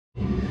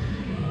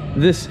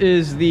This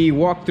is the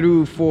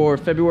walkthrough for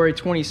February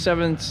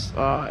 27th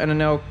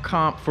NNL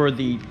comp for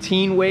the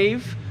Teen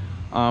Wave.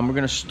 We're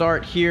gonna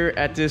start here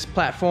at this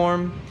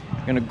platform.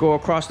 We're gonna go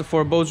across the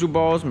 4 Bozu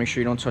balls. Make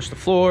sure you don't touch the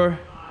floor.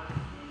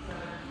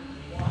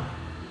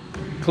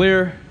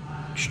 Clear.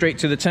 Straight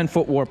to the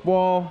 10-foot warp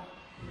wall.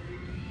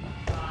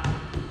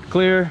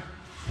 Clear.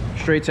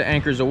 Straight to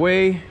anchors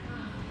away.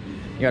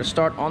 You gotta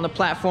start on the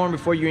platform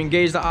before you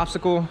engage the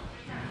obstacle.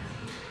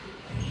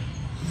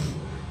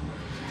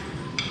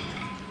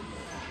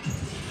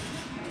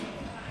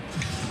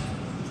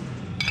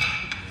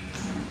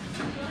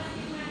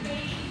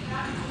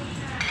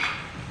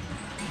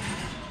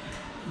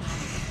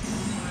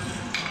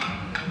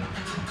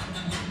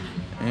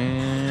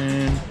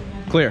 And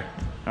clear.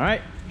 All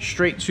right,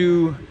 straight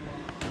to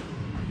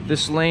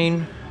this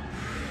lane.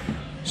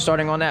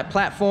 Starting on that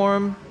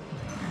platform,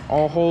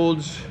 all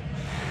holds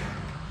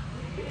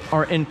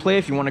are in play.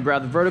 If you want to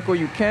grab the vertical,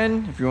 you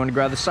can. If you want to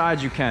grab the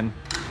sides, you can.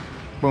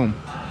 Boom.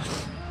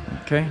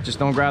 Okay, just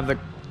don't grab the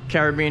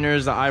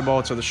carabiners, the eye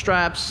bolts, or the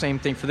straps. Same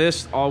thing for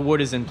this. All wood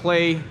is in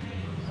play,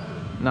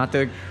 not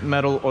the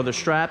metal or the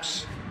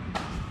straps.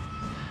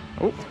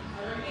 Oh,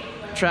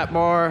 trap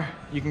bar.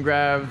 You can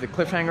grab the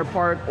cliffhanger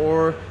part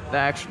or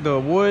the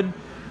wood.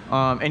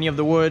 Any of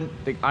the wood,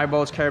 the eye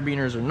bolts,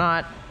 carabiners, or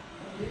not.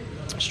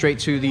 Straight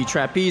to the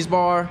trapeze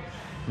bar.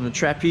 From the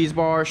trapeze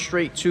bar,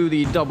 straight to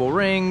the double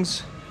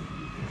rings.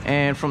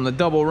 And from the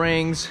double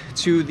rings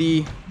to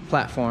the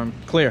platform.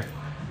 Clear.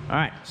 All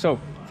right, so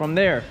from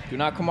there, do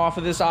not come off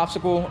of this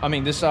obstacle.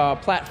 This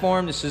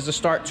platform. This is the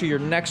start to your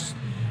next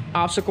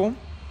obstacle.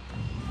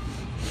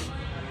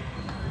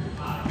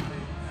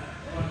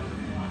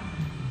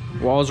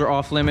 Walls are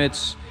off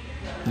limits.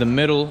 The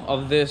middle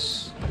of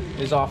this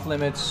is off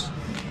limits.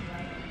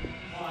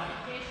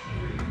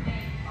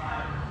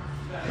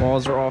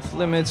 Walls are off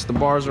limits. The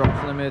bars are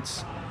off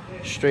limits.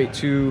 Straight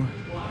to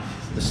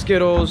the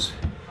Skittles.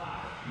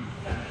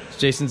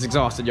 Jason's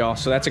exhausted, y'all,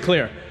 so that's a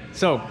clear.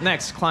 So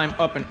next, climb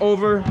up and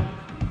over.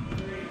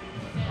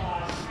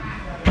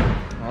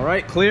 All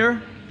right,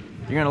 clear.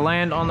 You're gonna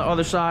land on the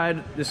other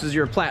side. This is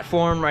your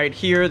platform right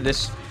here,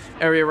 this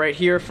area right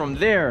here. From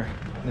there,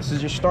 this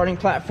is your starting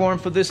platform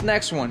for this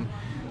next one.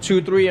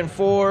 2, 3, and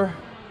 4.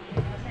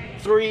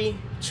 3,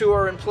 2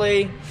 are in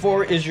play.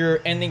 4 is your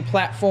ending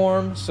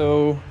platform,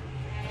 so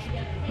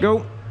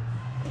go.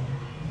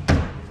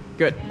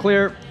 Good,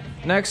 clear.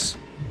 Next,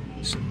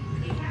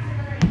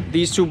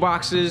 these 2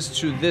 boxes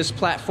to this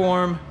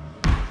platform,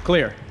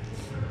 clear.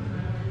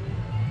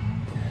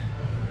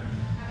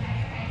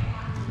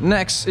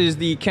 Next is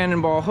the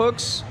cannonball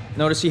hooks.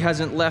 Notice he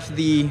hasn't left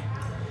the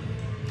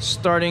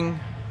starting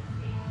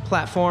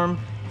platform.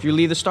 If you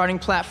leave the starting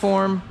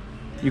platform,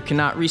 you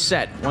cannot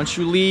reset. Once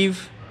you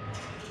leave,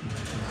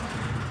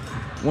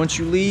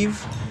 you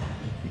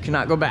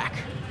cannot go back.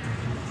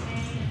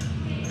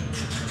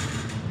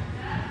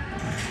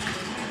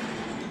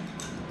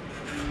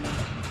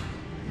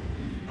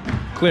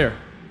 Clear.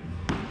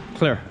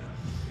 Clear.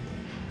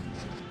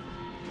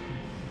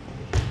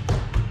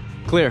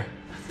 Clear.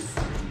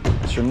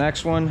 That's your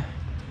next one.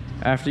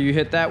 After you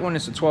hit that one,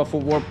 it's a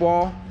 12-foot warp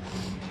wall.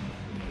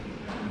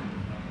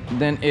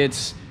 Then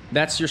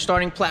that's your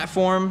starting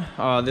platform.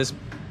 This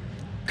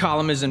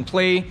column is in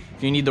play.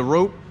 If you need the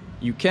rope,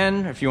 you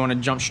can. If you want to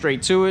jump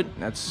straight to it,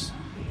 that's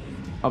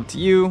up to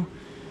you.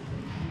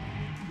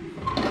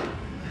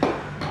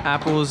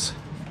 Apples.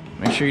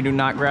 Make sure you do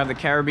not grab the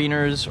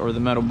carabiners or the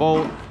metal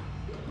bolt.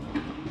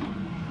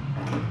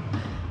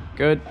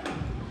 Good.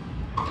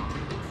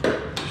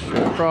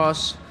 Straight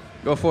across.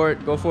 Go for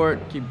it. Go for it.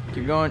 Keep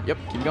going. Yep.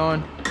 Keep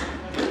going.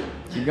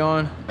 Keep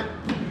going.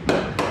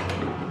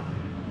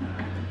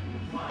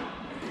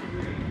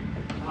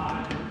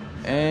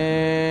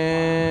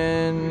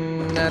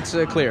 And that's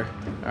clear.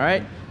 All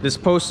right. This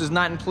post is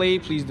not in play.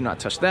 Please do not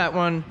touch that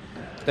one.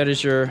 That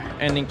is your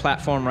ending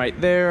platform right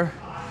there.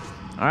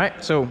 All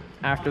right. So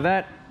after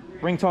that,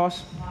 ring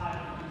toss.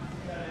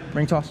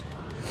 Ring toss.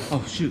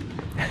 Oh shoot.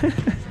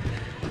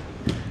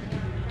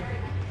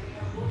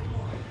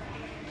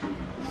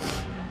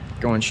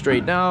 Going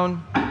straight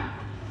down.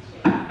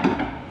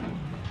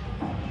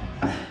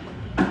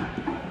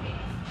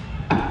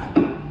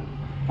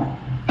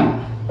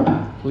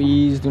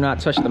 Please do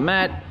not touch the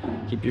mat.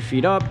 Keep your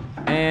feet up,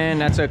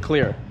 and that's a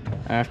clear.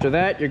 After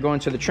that, you're going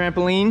to the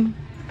trampoline.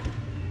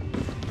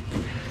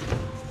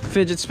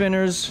 Fidget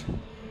spinners.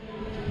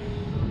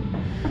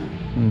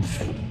 The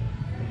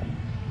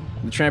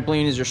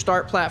trampoline is your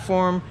start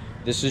platform.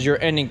 This is your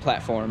ending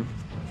platform.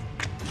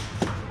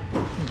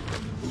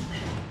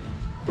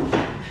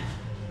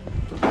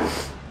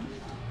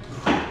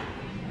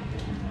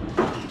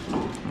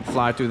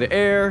 Fly through the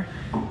air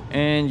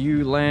and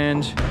you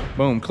land,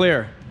 boom,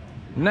 clear.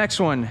 Next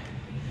one,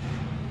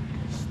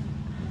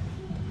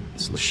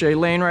 it's Lachey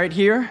Lane right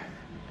here.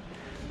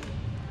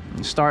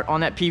 You start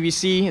on that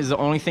PVC is the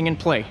only thing in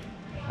play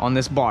on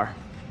this bar.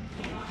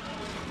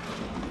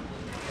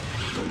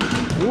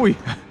 Ooh,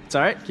 it's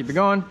all right, keep it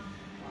going.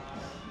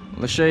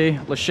 Lachey,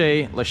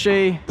 Lachey,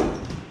 Lachey.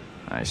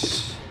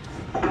 Nice.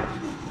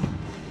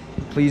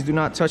 Please do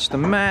not touch the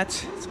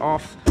mat. It's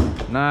off.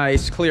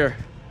 Nice, clear.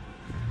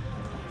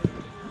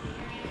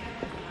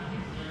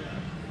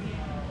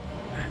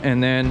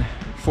 And then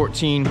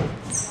 14.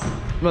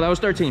 Well, that was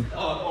 13.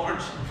 Oh,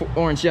 orange.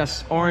 Orange,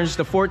 yes. Orange.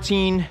 The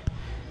 14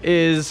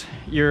 is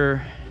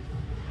the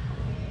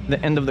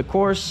end of the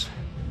course.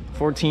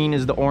 14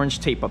 is the orange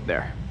tape up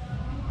there.